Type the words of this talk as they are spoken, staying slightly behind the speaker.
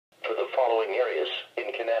following areas in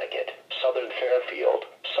Connecticut: southern Fairfield,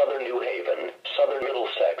 southern New Haven, southern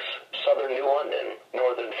Middlesex, southern New London,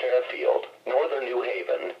 northern Fairfield, northern New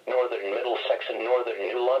Haven, northern Middlesex and northern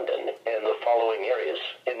New London, and the following areas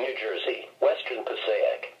in New Jersey: western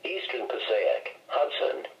Passaic, eastern Passaic,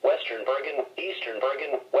 Hudson, western Bergen,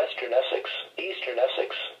 western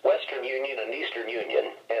Essex, western Union and eastern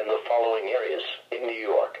Union, and the following areas in New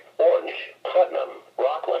York: Orange, Putnam,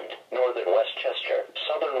 Rockland, northern Westchester,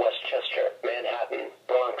 southern Westchester, Manhattan,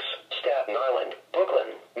 Bronx, Staten Island,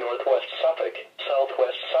 Brooklyn, northwest Suffolk,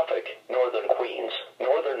 southwest Suffolk, northern Queens,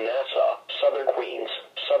 northern Nassau, southern Queens,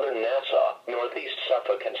 southern Nassau, northeast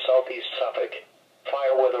Suffolk and southeast Suffolk.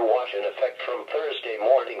 Fire weather watch in effect from Thursday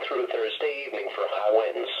morning through Thursday evening for high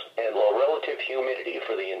winds and low relative humidity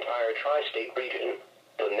for the entire tri-state region.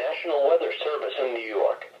 The National Weather Service in New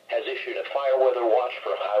York has issued a fire weather watch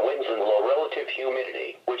for high winds and low relative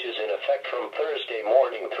humidity, which is in effect from Thursday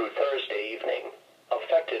morning through Thursday evening.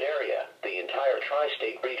 Affected area: the entire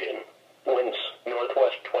tri-state region. Winds,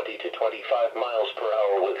 northwest 20 to 25 miles per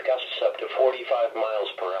hour with gusts up to 45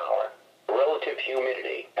 miles per hour. Relative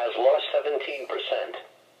humidity as low as 17%.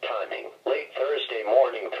 Timing: late Thursday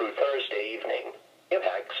morning through Thursday evening.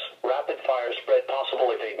 Impacts: rapid fire spread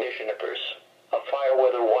possible if ignition occurs. A fire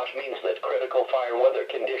weather watch means that critical fire weather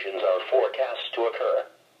conditions are forecast to occur.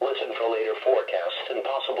 Listen for later forecasts and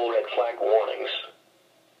possible red flag warnings.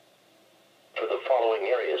 For the following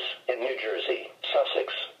areas in New Jersey: Sussex,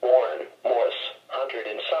 Warren, Morris, Hunter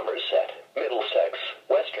and Somerset, Middlesex,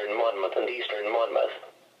 western Monmouth and eastern Monmouth.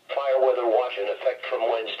 Fire weather watch in effect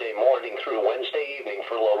from Wednesday morning through Wednesday evening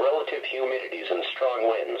for low relative humidities and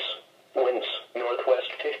strong winds. Winds,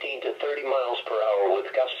 northwest 15 to 30 miles per hour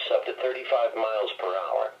with gusts up to 35 miles per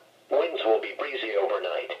hour. Winds will be breezy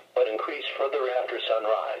overnight, but increase further after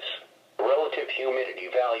sunrise. Relative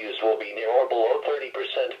humidity values will be near or below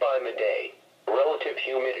 30% by midday. Relative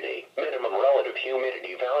humidity: minimum relative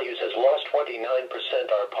humidity values as low as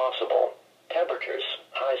 29% are possible. Temperatures: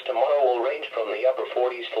 highs tomorrow will range from the upper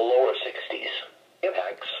 40s to lower 60s.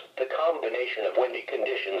 Impacts: the combination of windy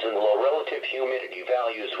conditions and low relative humidity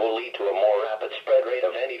values will lead to a more rapid spread rate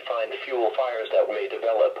of any fine fuel fires that may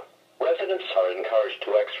develop. Residents are encouraged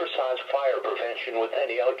to exercise fire prevention with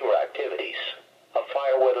any outdoor activities. A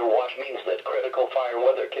fire weather watch means that critical fire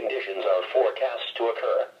weather conditions are forecast to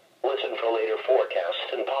occur. Listen for later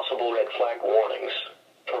forecasts and possible red flag warnings.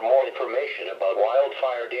 For more information about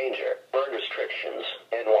wildfire danger, burn restrictions,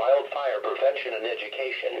 and wildfire prevention and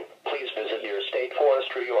education, please visit your state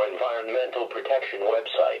forestry or environmental protection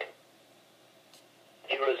website.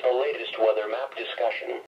 Here is the latest weather map discussion.